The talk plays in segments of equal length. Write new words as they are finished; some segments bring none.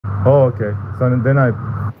Oh, okay. So then I.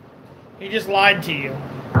 He just lied to you.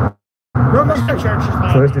 No, no. The church is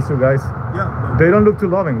So there's lying. these two guys. Yeah. They don't look too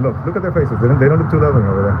loving. Look at their faces. They don't look too loving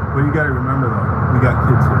over there. But you got to remember though, we got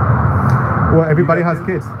kids here. Well, everybody has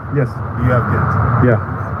kids? kids. Yes. You have kids. Yeah.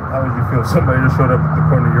 How would you feel if somebody just showed up at the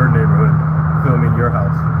corner of your neighborhood, filming your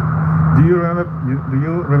house? Do you remember? Do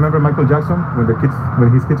you remember Michael Jackson when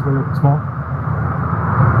his kids were small?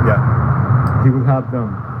 Yeah. He would have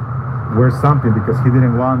them wear something because he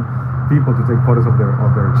didn't want people to take photos of their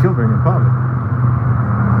children in public.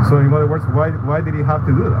 So in other words, why did he have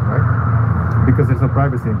to do that, right? Because there's no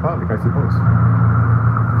privacy in public, I suppose.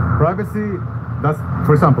 Privacy, that's,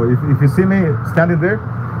 for example, if you see me standing there,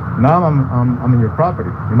 now I'm in your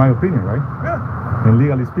property, in my opinion, right? Yeah. And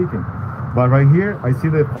legally speaking. But right here, I see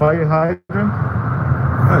the fire hydrant.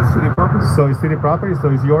 Yeah, it's city property. So it's city property, so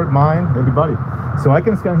it's your, mine, everybody. So I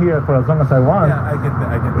can stand here for as long as I want. Yeah, I get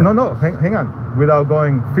that. No, hang on. Without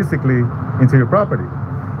going physically into your property.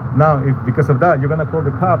 Now, if because of that, you're gonna call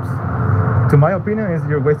the cops. To my opinion, is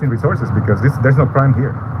you're wasting resources because there's no crime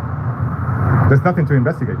here. There's nothing to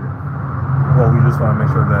investigate here. Well, we just want to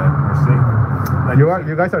make sure that we're safe. Like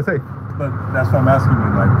You guys are safe. But that's what I'm asking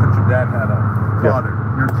you. Like, put your dad hat on, father,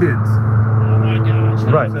 your kids. Oh my gosh.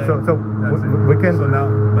 Right. So we can. So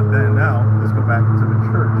now, let's go back to the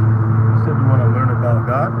church. You said you want to learn about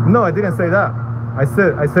God. No, I didn't say that. I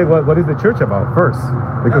said what is the church about first?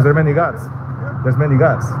 Because there are many gods. There's many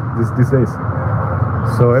gods these days.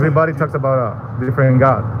 So everybody talks about a different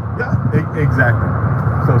God. Yeah, exactly.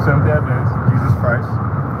 So Seventh Day Adventist, Jesus Christ.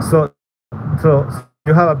 So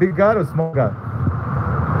you have a big God or small God?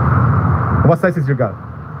 What size is your God?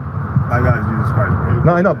 My God is Jesus Christ.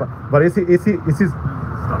 No, I know, but is he? Stop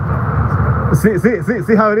talking.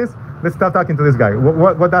 See how it is? Let's stop talking to this guy.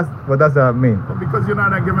 What does that mean? Well, because you're not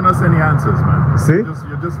giving us any answers, man. See?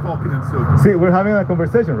 You're just talking in circles. See, we're having a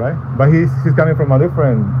conversation, right? But he's coming from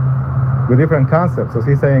with different concepts. So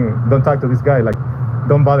he's saying, don't talk to this guy, like,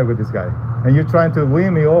 don't bother with this guy. And you're trying to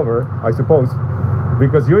win me over, I suppose,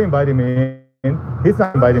 because you're inviting me in. He's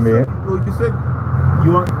not inviting me in. Well, you said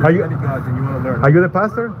you want many gods and you want to learn. Are you the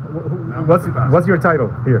pastor? What's your title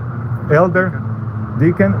here? Elder?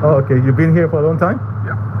 Deacon? Oh, okay. You've been here for a long time?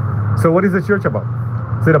 Yeah. So what is the church about?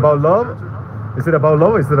 Is it about love? Is it about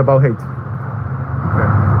love or is it about hate? Okay.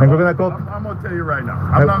 And we're gonna go. I'm gonna tell you right now.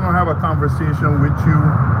 I'm not gonna have a conversation with you.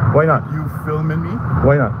 Why not? You filming me?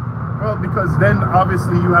 Why not? Well, because then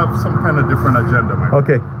obviously you have some kind of different agenda, my friend.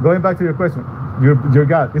 Okay. Going back to your question, your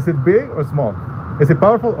God, is it big or small? Is it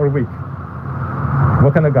powerful or weak?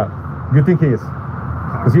 What kind of God you think he is?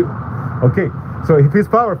 Okay. So if he's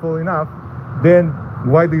powerful enough, then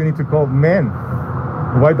why do you need to call men?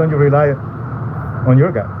 Why don't you rely on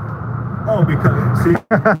your God? Oh, because see,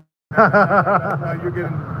 now you're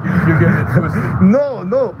getting it twisted. No.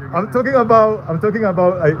 I'm talking about.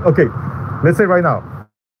 Okay, let's say right now.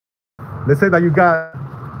 Let's say that you got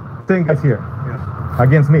 10 guys here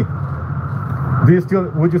against me.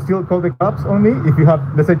 Would you still call the cops on me if you have,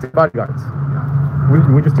 let's say, 10 bodyguards?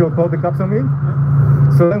 Yeah. Would you still call the cops on me?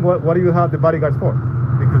 Yeah. So then, what do you have the bodyguards for?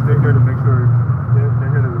 Because they're here to make sure they're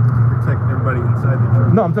here to protect everybody inside the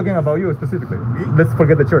church. No, I'm talking about you specifically. Me? Let's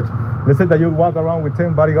forget the church. Let's say that you walk around with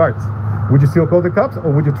 10 bodyguards. Would you still call the cops,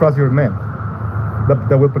 or would you trust your men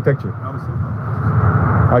that will protect you? Obviously.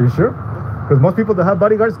 Are you sure? Because most people that have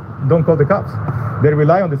bodyguards don't call the cops. They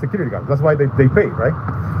rely on the security guards. That's why they pay, right?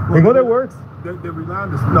 Well, in other words, they rely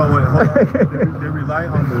on this. No, wait, hold on. they rely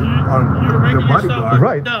on the bodyguard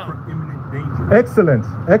right? for imminent danger. Excellent.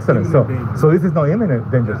 Danger. So this is no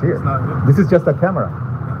imminent danger here. This is just a camera.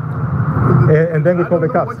 And then we call the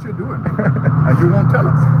cops. What you're doing, and you won't tell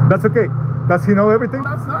us. That's okay. Does he know everything?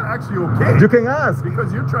 That's not actually okay. You can ask.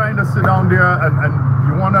 Because you're trying to sit down there and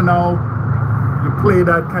you want to know. You play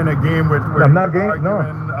that kind of game where I'm not game. No.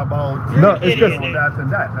 About it's just that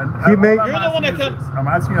and that. And he made. You're the one that I'm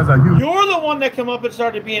asking as a human. You're the one that come up and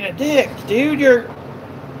started being a dick, dude.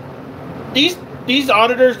 These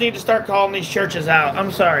auditors need to start calling these churches out.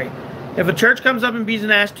 I'm sorry. If a church comes up and bees an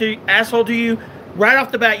asshole to you, right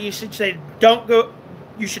off the bat, you should say, don't go.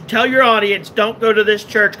 You should tell your audience, don't go to this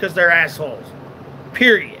church because they're assholes.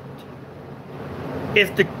 Period.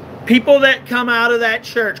 If the people that come out of that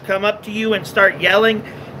church come up to you and start yelling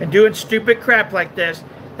and doing stupid crap like this,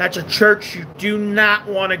 that's a church you do not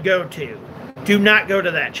want to go to. Do not go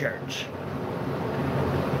to that church.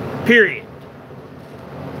 Period.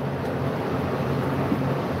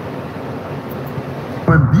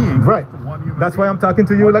 Being right. That's why I'm talking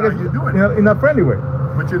to you like in a friendly way.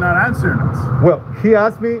 But you're not answering us. Well, he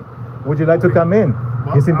asked me, would you like to come in?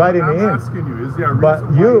 Well, he's inviting me in. I'm asking you, is there a reason but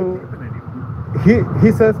why you,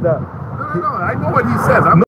 he says that. No, I know what he says.